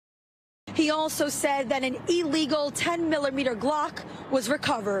He also said that an illegal 10mm Glock was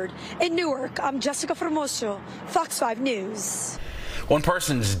recovered. In Newark, I'm Jessica Formoso, Fox 5 News. One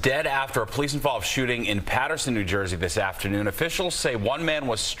person's dead after a police-involved shooting in Paterson, New Jersey this afternoon. Officials say one man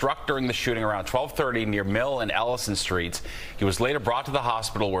was struck during the shooting around 12:30 near Mill and Ellison Streets. He was later brought to the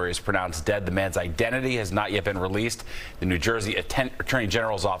hospital where he was pronounced dead. The man's identity has not yet been released. The New Jersey Attorney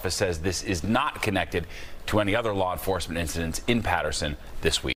General's office says this is not connected to any other law enforcement incidents in Paterson this week.